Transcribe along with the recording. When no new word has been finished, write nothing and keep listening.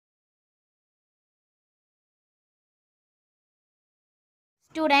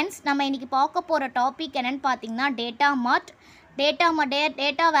Students நம்ம இன்றைக்கி பார்க்க போகிற டாபிக் என்னென்னு பார்த்தீங்கன்னா டேட்டா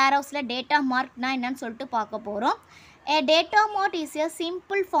வேர்ஹவுஸில் டேட்டா மார்க்னா என்னன்னு சொல்லிட்டு பார்க்க போகிறோம். A data mart is a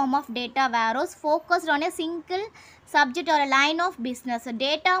simple form of data warehouse focused on a single subject or a line of business.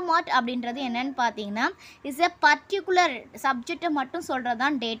 Data mart அப்படின்றது என்னன்னு பார்த்தீங்கன்னா இஸ் a particular subject மட்டும் சொல்கிறது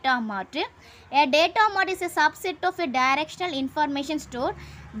தான் data mart. A data mart is a subset of a directional information store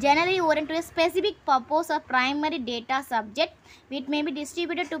generally oriented to a specific purpose or primary data subject which may be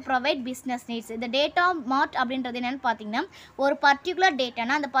distributed to provide business needs. இந்த data mart அப்படின்றது என்னென்னு பார்த்தீங்கன்னா ஒரு particular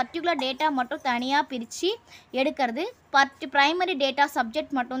டேட்டானா அந்த particular data மட்டும் தனியாக பிரித்து எடுக்கிறது ப்ரைமரி டேட்டா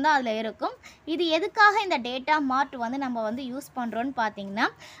சப்ஜெக்ட் மட்டும்தான் அதில் இருக்கும். இது எதுக்காக இந்த டேட்டா மார்ட் வந்து நம்ம வந்து யூஸ் பண்ணுறோன்னு பார்த்தீங்கன்னா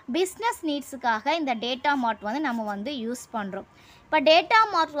பிஸ்னஸ் நீட்ஸுக்காக இந்த டேட்டா மார்ட் வந்து நம்ம வந்து யூஸ் பண்ணுறோம். இப்போ டேட்டா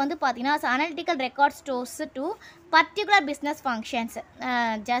மார்ட் வந்து பார்த்திங்கன்னா analytical record stores to particular business functions.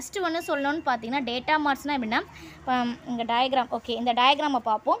 Just ஒன்று சொல்லணும்னு பார்த்தீங்கன்னா டேட்டா மார்ட்ஸ்னால் எப்படின்னா இப்போ இங்கே டயக்ராம் இந்த டயக்ராமை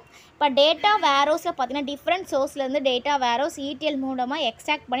பார்ப்போம். இப்போ டேட்டா வேர்ஹவுஸில் பார்த்தீங்கன்னா டிஃப்ரெண்ட் சோர்ஸ்லேருந்து டேட்டா வேர்ஹவுஸ் ETL மூலமாக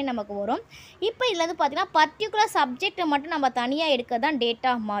எக்ஸ்ட்ராக்ட் பண்ணி நமக்கு வரும். இப்போ இதில் வந்து பார்த்திங்கன்னா பர்டிகுலர் சப்ஜெக்டை மட்டும் நம்ம தனியாக எடுக்க தான்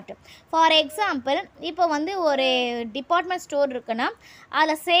டேட்டா மார்ட். ஃபார் எக்ஸாம்பிள் இப்போ வந்து ஒரு டிபார்ட்மெண்ட் ஸ்டோர் இருக்குன்னா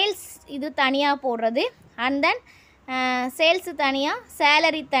அதில் சேல்ஸ் இது தனியாக போடுறது, அண்ட் தென் சேல்ஸு தனியாக,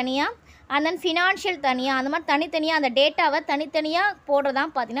 சேலரி தனியாக, அண்ட் தென் ஃபினான்ஷியல் தனியாக, அந்த மாதிரி தனித்தனியாக அந்த டேட்டாவை தனித்தனியாக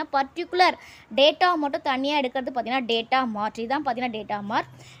போடுறதான் பார்த்தீங்கன்னா பர்டிகுலர் டேட்டா மட்டும் தனியாக எடுக்கிறது பார்த்தீங்கன்னா டேட்டா மார்ட். இதுதான் பார்த்தீங்கன்னா டேட்டா மார்ட்.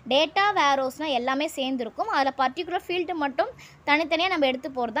 டேட்டா வேர்ஹவுஸ்னால் எல்லாமே சேர்ந்துருக்கும், அதில் பர்டிகுலர் ஃபீல்டு மட்டும் தனித்தனியாக நம்ம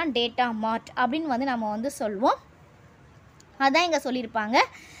எடுத்து போகிறது தான் டேட்டா மார்ட் அப்படின்னு வந்து நம்ம வந்து சொல்வோம். அதான் இங்கே சொல்லியிருப்பாங்க.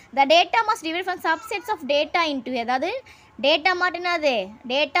 The data must divide from subsets of data into, அதாவது டேட்டா மார்ட்னா அது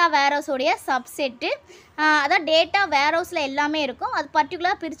டேட்டா வேர்ஹவுஸோடைய சப்செட்டு. அதான் டேட்டா வேர்ஹவுஸில் எல்லாமே இருக்கும், அது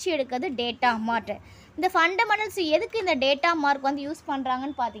பர்டிகுலராக பிரித்து எடுக்கிறது டேட்டா மார்ட். இந்த ஃபண்டமெண்டல்ஸ் எதுக்கு இந்த டேட்டா மார்க் வந்து யூஸ்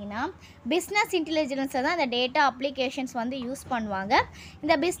பண்ணுறாங்கன்னு பார்த்தீங்கன்னா பிஸ்னஸ் இன்டெலிஜென்ஸில் தான் இந்த டேட்டா அப்ளிகேஷன்ஸ் வந்து யூஸ் பண்ணுவாங்க.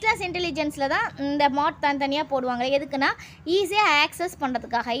 இந்த பிஸ்னஸ் இன்டெலிஜென்ஸில் தான் இந்த மார்ட் தனித்தனியாக போடுவாங்க. எதுக்குன்னா ஈஸியாக ஆக்சஸ்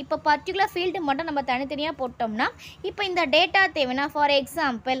பண்ணுறதுக்காக. இப்போ பர்டிகுலர் ஃபீல்டு மட்டும் நம்ம தனித்தனியாக போட்டோம்னா இப்போ இந்த டேட்டா தேவைன்னா ஃபார்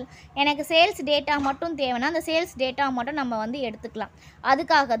எக்ஸாம்பிள் எனக்கு சேல்ஸ் டேட்டா மட்டும் தேவைன்னா அந்த சேல்ஸ் டேட்டா மட்டும் நம்ம வந்து எடுத்துக்கலாம்.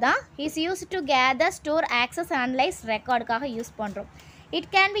 அதுக்காக தான் is use to gather, store, access, analyse, ரெக்கார்டுக்காக use பண்ணுறோம். It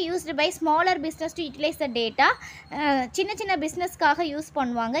can be used by smaller business to utilize the data. சின்ன சின்ன பிஸ்னஸ்க்காக யூஸ்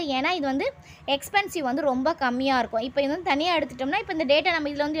பண்ணுவாங்க. ஏன்னா இது வந்து எக்ஸ்பென்சிவ் வந்து ரொம்ப கம்மியாக இருக்கும். இப்போ இது வந்து தனியாக எடுத்துட்டோம்னா இப்போ இந்த டேட்டா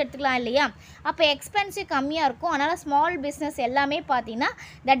நம்ம இதில் வந்து எடுத்துக்கலாம் இல்லையா, அப்போ எக்ஸ்பென்சிவ் கம்மியாக இருக்கும். அதனால் ஸ்மால் பிஸ்னஸ் எல்லாமே பார்த்தீங்கன்னா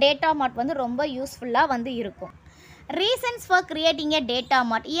இந்த டேட்டா மார்ட் வந்து ரொம்ப யூஸ்ஃபுல்லாக வந்து இருக்கும். Reasons for creating A data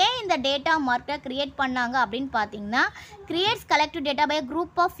மார்ட். ஏன் இந்த டேட்டா மார்ட்டை க்ரியேட் பண்ணாங்க அப்படின்னு பார்த்தீங்கன்னா creates collective data by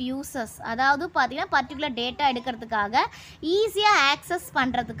group of users. அதாவது பார்த்தீங்கன்னா பர்டிகுலர் டேட்டா எடுக்கிறதுக்காக, ஈஸியாக ஆக்சஸ்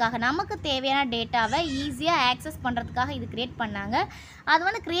பண்ணுறதுக்காக, நமக்கு தேவையான டேட்டாவை ஈஸியாக ஆக்சஸ் பண்ணுறதுக்காக இது க்ரியேட் பண்ணாங்க. அது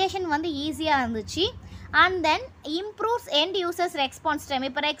வந்து க்ரியேஷன் வந்து ஈஸியாக இருந்துச்சு. And then improves end users response time.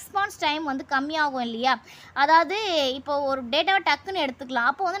 இப்போ ரெஸ்பான்ஸ் டைம் வந்து கம்மியாகும் இல்லையா, அதாவது இப்போ ஒரு டேட்டாவை டக்குன்னு எடுத்துக்கலாம்,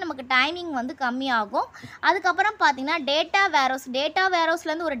 அப்போ வந்து நமக்கு டைமிங் வந்து கம்மியாகும். அதுக்கப்புறம் பார்த்தீங்கன்னா டேட்டா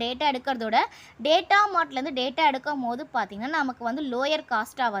வேர்ஹவுஸ்லேருந்து ஒரு டேட்டா எடுக்கிறதோட டேட்டா மார்ட்லேருந்து டேட்டா எடுக்கும் போது பார்த்திங்கன்னா நமக்கு வந்து லோயர்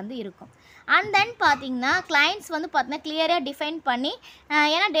காஸ்ட்டாக வந்து இருக்கும். அண்ட் தென் பார்த்திங்கன்னா கிளைண்ட்ஸ் வந்து பார்த்திங்கன்னா கிளியராக டிஃபைன் பண்ணி,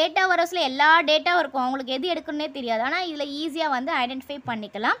 ஏன்னா டேட்டா வேர்ஹவுஸில் எல்லா டேட்டாவும் இருக்கும், அவங்களுக்கு எது எடுக்கணுன்னே தெரியாது, ஆனால் இதில் ஈஸியாக வந்து ஐடென்டிஃபை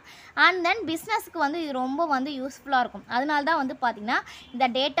பண்ணிக்கலாம். அண்ட் தென் பிஸ்னஸ்க்கு வந்து இது ரொம்ப வந்து யூஸ்ஃபுல்லாக இருக்கும். அதனால தான் வந்து பார்த்திங்கன்னா இந்த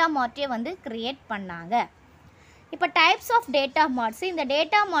டேட்டா மார்ட்டே வந்து க்ரியேட் பண்ணாங்க. இப்போ டைப்ஸ் ஆஃப் டேட்டா மார்ட்ஸ். இந்த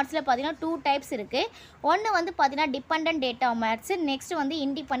டேட்டா மார்ட்ஸில் பார்த்தீங்கன்னா 2 டைப்ஸ் இருக்குது. ஒன்று வந்து பார்த்தீங்கன்னா டிபெண்டன்ட் டேட்டா மார்ட்ஸு, நெக்ஸ்ட் வந்து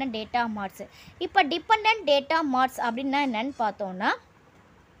இண்டிபெண்டன்ட் டேட்டா மார்ட்ஸு. இப்போ டிபெண்டன்ட் டேட்டா மார்ட்ஸ் அப்படின்னா என்னென்னு பார்த்தோன்னா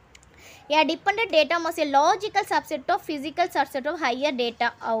a dependent data must a logical subset of physical subset of higher data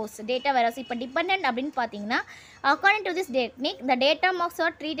warehouse. இப்போ dependent அப்படின்னு பார்த்தீங்கன்னா according to this technique the data marks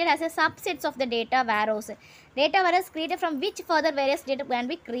are treated as a subsets of the data warehouse. Data warehouse created from which further various data can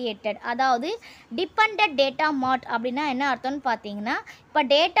be created. அதாவது dependent data மார்ட் அப்படின்னா என்ன அர்த்தம்னு பார்த்தீங்கன்னா இப்போ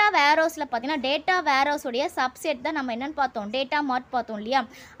data வேர்ஹவுஸில் பார்த்தீங்கன்னா data வேர்ஹவுஸுடைய subset தான் நம்ம என்னென்னு பார்த்தோம், டேட்டா மார்ட் பார்த்தோம் இல்லையா.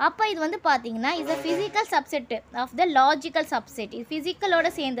 அப்போ இது வந்து பார்த்தீங்கன்னா is a physical subset of the logical subset. இது ஃபிசிக்கலோட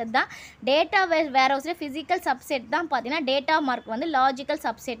சேர்ந்தது தான் டேட்டா வேர்ஹவுஸில் ஃபிசிக்கல் சப்செட் தான் பார்த்தீங்கன்னா டேட்டா மார்க் வந்து லாஜிக்கல்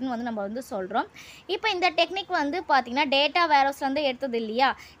சப்செட்னு வந்து நம்ம வந்து சொல்கிறோம். இப்போ இந்த டெக்னிக் வந்து பார்த்தீங்கன்னா டேட்டா வேர்ஹவுஸ்லேருந்து எடுத்தது இல்லையா,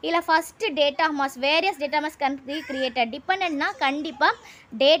 இதில் first data marks various data marks can be created. டிபெண்டன்ட்னா கண்டிப்பாக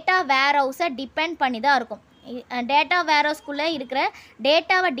டேட்டா வேர்ஹவுஸை டிபெண்ட் பண்ணி தான் இருக்கும். டேட்டா வேர்ஹவுஸ்குள்ளே இருக்கிற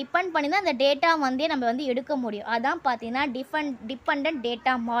டேட்டாவை டிபெண்ட் பண்ணி தான் அந்த டேட்டா வந்து நம்ம வந்து எடுக்க முடியும். அதான் பார்த்தீங்கன்னா டிபெண்டன்ட்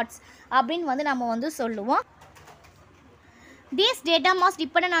டேட்டா மார்ட்ஸ் அப்படின்னு வந்து நம்ம வந்து சொல்லுவோம். These data marts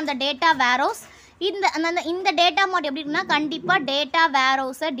dependent on the data warehouse. இந்த டேட்டா மார்ட் எப்படி இருக்குன்னா கண்டிப்பாக டேட்டா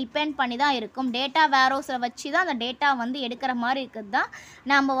வேர்ஹவுஸை டிபெண்ட் பண்ணி தான் இருக்கும். டேட்டா வேர்ஹவுஸை வச்சு தான் அந்த டேட்டா வந்து எடுக்கிற மாதிரி இருக்குது தான்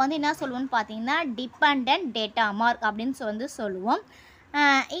நம்ம வந்து என்ன சொல்லுவோம்னு பார்த்தீங்கன்னா டிபெண்டன்ட் டேட்டா மார்க் அப்படின்னு வந்து சொல்லுவோம்.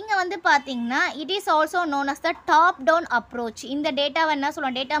 இங்கே வந்து பார்த்தீங்கன்னா it is also known as the top down approach. இந்த டேட்டாவை என்ன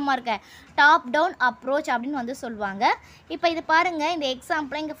சொல்லுவாங்க, டேட்டா மார்க்கை டாப் டவுன் அப்ரோச் அப்படின்னு வந்து சொல்லுவாங்க. இப்போ இது பாருங்கள், இந்த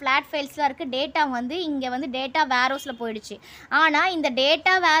எக்ஸாம்பிள் இங்கே ஃப்ளாட் ஃபைல்ஸ்லாம் இருக்குது. டேட்டா வந்து இங்கே வந்து டேட்டா வேர்ஹவுஸில் போயிடுச்சு. ஆனால் இந்த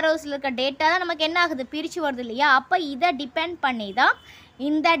டேட்டா வேர்ஹவுஸில் இருக்க டேட்டா தான் நமக்கு என்ன ஆகுது, பிரித்து வருது இல்லையா? அப்போ இதை டிபெண்ட் பண்ணி தான்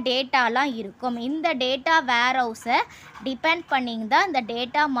இந்த டேட்டாலாம் இருக்கும். இந்த டேட்டா வேர்ஹவுஸை டிபெண்ட் பண்ணிங்க தான் இந்த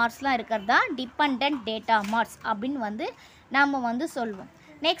டேட்டா மார்ட்ஸ்லாம் இருக்கிறது தான் டிபெண்டன்ட் டேட்டா மார்ட்ஸ் அப்படின்னு வந்து நம்ம வந்து சொல்வோம்.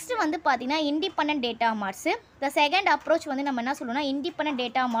 நெக்ஸ்ட்டு வந்து பார்த்திங்கன்னா independent data marts. The second approach வந்து நம்ம என்ன சொல்லுவோம்னா இண்டிபெண்டன்ட்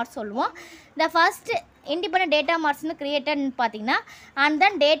டேட்டா மார்ட்ஸ் சொல்லுவோம். த ஃபஸ்ட் இண்டிபெண்டன்ட் டேட்டா மார்ட்ஸ்னு கிரியேட்டட்னு பார்த்தீங்கன்னா and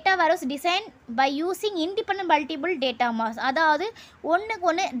then data warehouse design by using independent multiple data marts. அதாவது ஒன்றுக்கு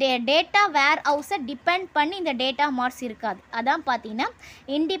ஒன்று டேட்டா வேர் ஹவுஸை டிபெண்ட் பண்ணி இந்த டேட்டா மார்ட்ஸ் இருக்காது. அதான் பார்த்தீங்கன்னா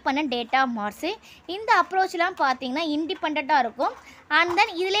இண்டிபெண்டன்ட் டேட்டா மார்ட்ஸு. இந்த அப்ரோச்லாம் பார்த்தீங்கன்னா இண்டிபெண்ட்டாக இருக்கும். அண்ட்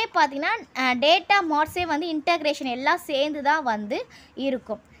தென் இதிலே பார்த்தீங்கன்னா டேட்டா மார்ட்ஸே வந்து இன்டகிரேஷன் எல்லாம் சேர்ந்து தான் வந்து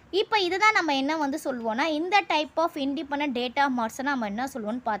இருக்கும். இப்போ இதுதான் நம்ம என்ன வந்து சொல்லுவோம்னா இந்த டைப் ஆஃப் இண்டிபெண்டன்ட் டேட்டா மார்ட்ஸை நம்ம என்ன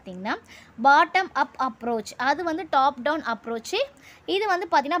சொல்லுவோம்னு பார்த்தீங்கன்னா பாட்டம் அப் அப்ரோச். அது வந்து டாப் டவுன் அப்ரோச்சு. இது வந்து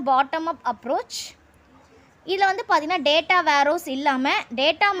பார்த்திங்கன்னா பாட்டம் அப் அப்ரோச். இதில் வந்து பார்த்திங்கன்னா டேட்டா வேர்ஹவுஸ் இல்லாமல்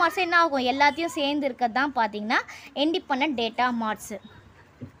டேட்டா மார்ட்ஸ் என்ன ஆகும், எல்லாத்தையும் சேர்ந்து இருக்கிறது தான் பார்த்திங்கன்னா இண்டிபெண்டன்ட் டேட்டா மார்ட்ஸு.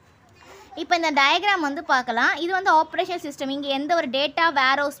 இப்போ இந்த டயக்ராம் வந்து பார்க்கலாம். இது வந்து ஆப்ரேஷன் சிஸ்டம். இங்கே எந்த ஒரு டேட்டா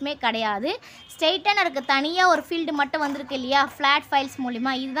வேர்ஹவுஸுமே கிடையாது. ஸ்ட்ரெயிட்டாக இருக்குது, தனியாக ஒரு ஃபீல்டு மட்டும் வந்திருக்கு இல்லையா, ஃப்ளாட் ஃபைல்ஸ்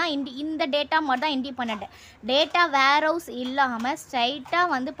மூலிமா. இதுதான் இந்த டேட்டா மார்ட் தான் இண்டிபெண்டன்ட். டேட்டா வேர்ஹவுஸ் இல்லாமல்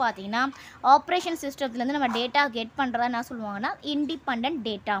ஸ்ட்ரைட்டாக வந்து பார்த்திங்கன்னா ஆப்ரேஷன் சிஸ்டத்துலேருந்து நம்ம டேட்டா கெட் பண்ணுறதா என்ன சொல்லுவாங்கன்னா இண்டிபெண்டன்ட்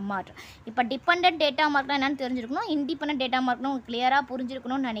டேட்டா மார்ட். இப்போ டிபெண்டன்ட் டேட்டா மார்க்னா என்னென்னு தெரிஞ்சிருக்கணும், இண்டிபெண்டன்ட் டேட்டா மார்க்னு உங்களுக்கு கிளியராக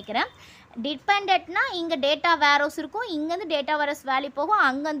புரிஞ்சிருக்கணும்னு நினைக்கிறேன். டிபெண்டன்ட்னா இங்கே டேட்டா வேர்ஹவுஸ் இருக்கும், இங்கேருந்து டேட்டா வேர்ஹவுஸ் வேல்யூ போகும்,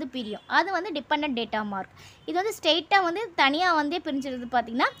 அங்கேருந்து பிரியும். அது வந்து டிபெண்டன்ட் டேட்டா மார்க். இது வந்து ஸ்ட்ரெயிட்டாக வந்து தனியாக வந்து பிரிஞ்சிருது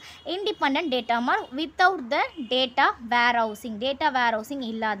பார்த்திங்கன்னா independent data mark without the data warehousing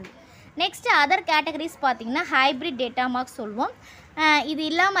இல்லாதது. நெக்ஸ்ட்டு அதர் கேட்டகரிஸ் பார்த்திங்கன்னா ஹைப்ரிட் டேட்டா மார்க்ஸ் சொல்லுவோம். இது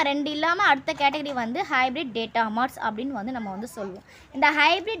இல்லாமல் ரெண்டு இல்லாமல் அடுத்த கேட்டகரி வந்து ஹைப்ரிட் டேட்டா மார்ட்ஸ் அப்படின்னு வந்து நம்ம வந்து சொல்லுவோம். இந்த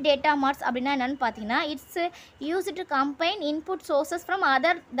ஹைப்ரிட் டேட்டா மார்ட்ஸ் அப்படின்னா என்னென்னு பார்த்தீங்கன்னா it's use to combine input sources from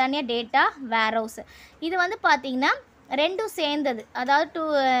other than a data warehouse. இது வந்து பார்த்திங்கன்னா ரெண்டும் சேர்ந்தது, அதாவது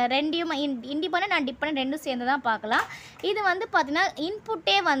ரெண்டையும் இண்டிபெண்டன்ட் அண்ட் டிபெண்டன்ட் ரெண்டும் சேர்ந்து தான் பார்க்கலாம். இது வந்து பார்த்திங்கன்னா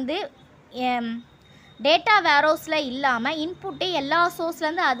இன்புட்டே வந்து டேட்டா வேர்ஹவுஸில் இல்லாமல் இன்புட்டே எல்லா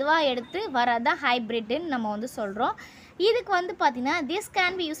சோர்ஸ்லேருந்து அதுவாக எடுத்து வரதான் ஹைப்ரிட்னு நம்ம வந்து சொல்கிறோம். இதுக்கு வந்து பார்த்திங்கன்னா this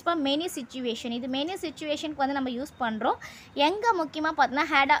can be use for many situation. இது மெனி சிச்சுவேஷனுக்கு வந்து நம்ம யூஸ் பண்ணுறோம். எங்கே முக்கியமாக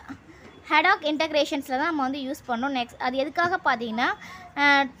பார்த்தீங்கன்னா ஹெடாக் இன்டகிரேஷன்ஸில் தான் நம்ம வந்து யூஸ் பண்ணோம். நெக்ஸ்ட் அது எதுக்காக பார்த்தீங்கன்னா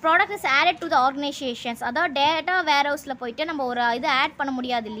product is added to the organisations. அதாவது டேட்டா வேர்ஹவுஸில் போய்ட்டு நம்ம ஒரு இது ஆட் பண்ண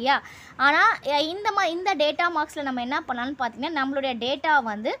முடியாது இல்லையா. ஆனால் இந்த டேட்டா மார்க்ஸில் நம்ம என்ன பண்ணலாம்னு பார்த்தீங்கன்னா நம்மளுடைய டேட்டா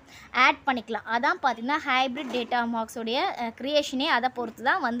வந்து ஆட் பண்ணிக்கலாம். அதான் பார்த்திங்கன்னா ஹைப்ரிட் டேட்டா மார்க்ஸோடைய க்ரியேஷனே அதை பொறுத்து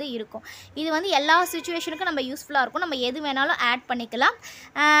தான் வந்து இருக்கும். இது வந்து எல்லா சிச்சுவேஷனுக்கும் நம்ம யூஸ்ஃபுல்லாக இருக்கும், நம்ம எது வேணாலும் ஆட் பண்ணிக்கலாம்.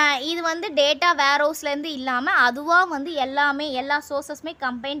 இது வந்து டேட்டா வேர்ஹவுஸ்லேருந்து இல்லாமல் அதுவாக வந்து எல்லா சோர்ஸஸுமே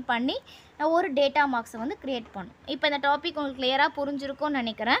கம்பைன் பண்ணி ஒரு டேட்டா மார்க்ஸை வந்து க்ரியேட் பண்ணும். இப்போ இந்த டாபிக் உங்களுக்கு கிளியராக புரிஞ்சிருக்கும்னு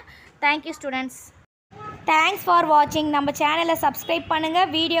நினைக்கிறேன். Thank you students. தேங்க்ஸ் ஃபார் வாட்சிங். நம்ம சேனலை சப்ஸ்கிரைப் பண்ணுங்கள்,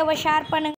 வீடியோவை ஷேர் பண்ணுங்கள்.